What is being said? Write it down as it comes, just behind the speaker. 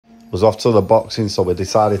Was off to the boxing, so we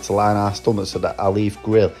decided to line our stomachs at the Alif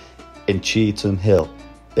grill in Cheetham Hill.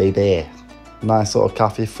 Baby. Nice little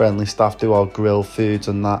cafe, friendly staff, do all grill foods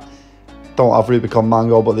and that. Don't have Rubicon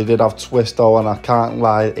Mango, but they did have Twisto, and I can't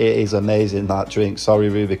lie, it is amazing, that drink. Sorry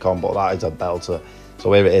Rubicon, but that is a belter.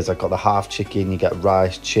 So here it is, I've got the half chicken, you get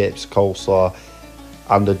rice, chips, coleslaw,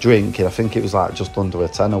 and a drink, and I think it was like just under a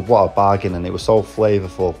tenner. What a bargain, and it was so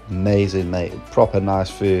flavourful. Amazing, mate. Proper nice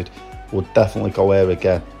food. Would definitely go here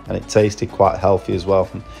again, and it tasted quite healthy as well.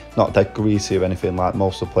 Not that greasy or anything like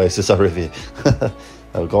most of the places I review. There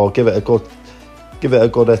we go, give it a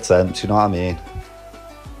good attempt, you know what I mean?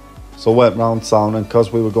 So went round town, and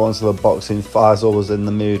because we were going to the boxing, Faisal was in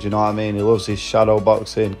the mood, you know what I mean? He loves his shadow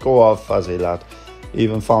boxing. Go on, Fazzy lad. He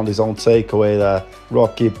even found his own takeaway there.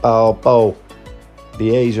 Rocky Balboa.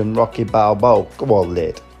 The Asian Rocky Balboa. Come on,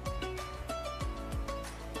 lid.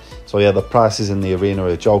 So yeah, the prices in the arena are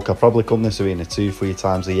a joke. I probably come this arena 2-3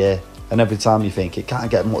 times a year. And every time you think it can't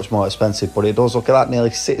get much more expensive, but it does. Look at that, nearly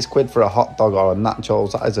 £6 for a hot dog or a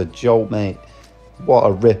nachos. That is a joke, mate. What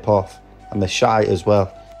a rip-off. And the shite as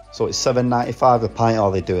well. So it's £7.95 a pint,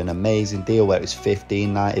 or they're doing an amazing deal where it's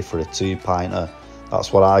 £15.90 for a 2-pinter.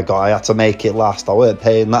 That's what I got. I had to make it last. I weren't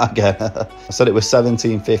paying that again. I said it was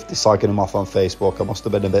 £17.50, slagging them off on Facebook. I must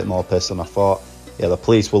have been a bit more pissed than I thought. Yeah, the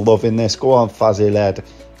police were loving this. Go on, Fazzy lad.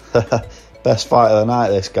 Best fight of the night,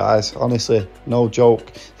 this, guys. Honestly, no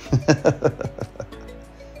joke. The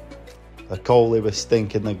Coley was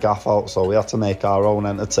stinking the gaff out, so we had to make our own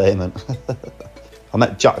entertainment. I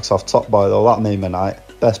met Jax off Top Boy though, that made my night.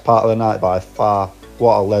 Best part of the night by far.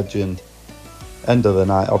 What a legend. End of the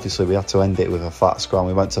night, obviously we had to end it with a fat scram.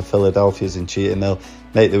 We went to Philadelphia's in Cheetham Hill.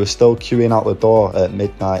 Mate, they were still queuing out the door at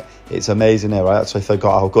midnight. It's amazing here. I actually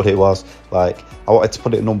forgot how good it was. Like, I wanted to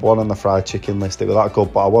put it #1 on the fried chicken list. It was that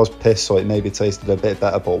good, but I was pissed, so it maybe tasted a bit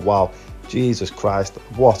better. But wow, Jesus Christ,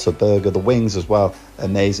 what a burger. The wings as well,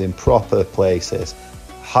 amazing. Proper places.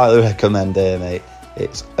 Highly recommend it, mate.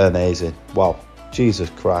 It's amazing. Wow, Jesus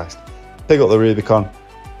Christ. Pick up the Rubicon.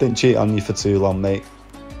 Didn't cheat on you for too long, mate.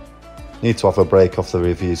 Need to have a break off the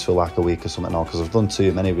reviews for like a week or something now, because I've done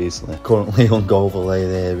too many recently. Currently hungover, lay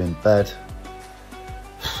there in bed.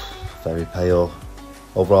 Very pale.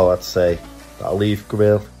 Overall, I'd say that Alif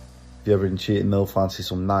grill. If you're ever in Cheetham Mill, fancy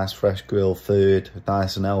some nice fresh grilled food,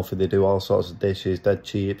 nice and healthy. They do all sorts of dishes, dead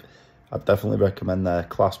cheap. I'd definitely recommend their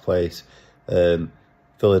class place.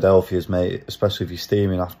 Philadelphia's, mate, especially if you're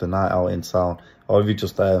steaming after night out in town, or if you're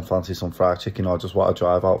just there and fancy some fried chicken, or just want to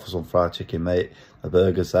drive out for some fried chicken, mate. The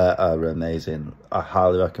burgers there are amazing. I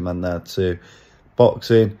highly recommend that too.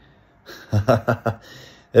 Boxing.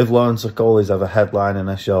 If Lawrence Okolie's ever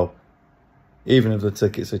headlining a show, even if the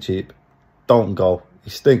tickets are cheap, don't go.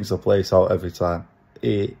 He stinks the place out every time.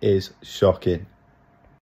 He is shocking.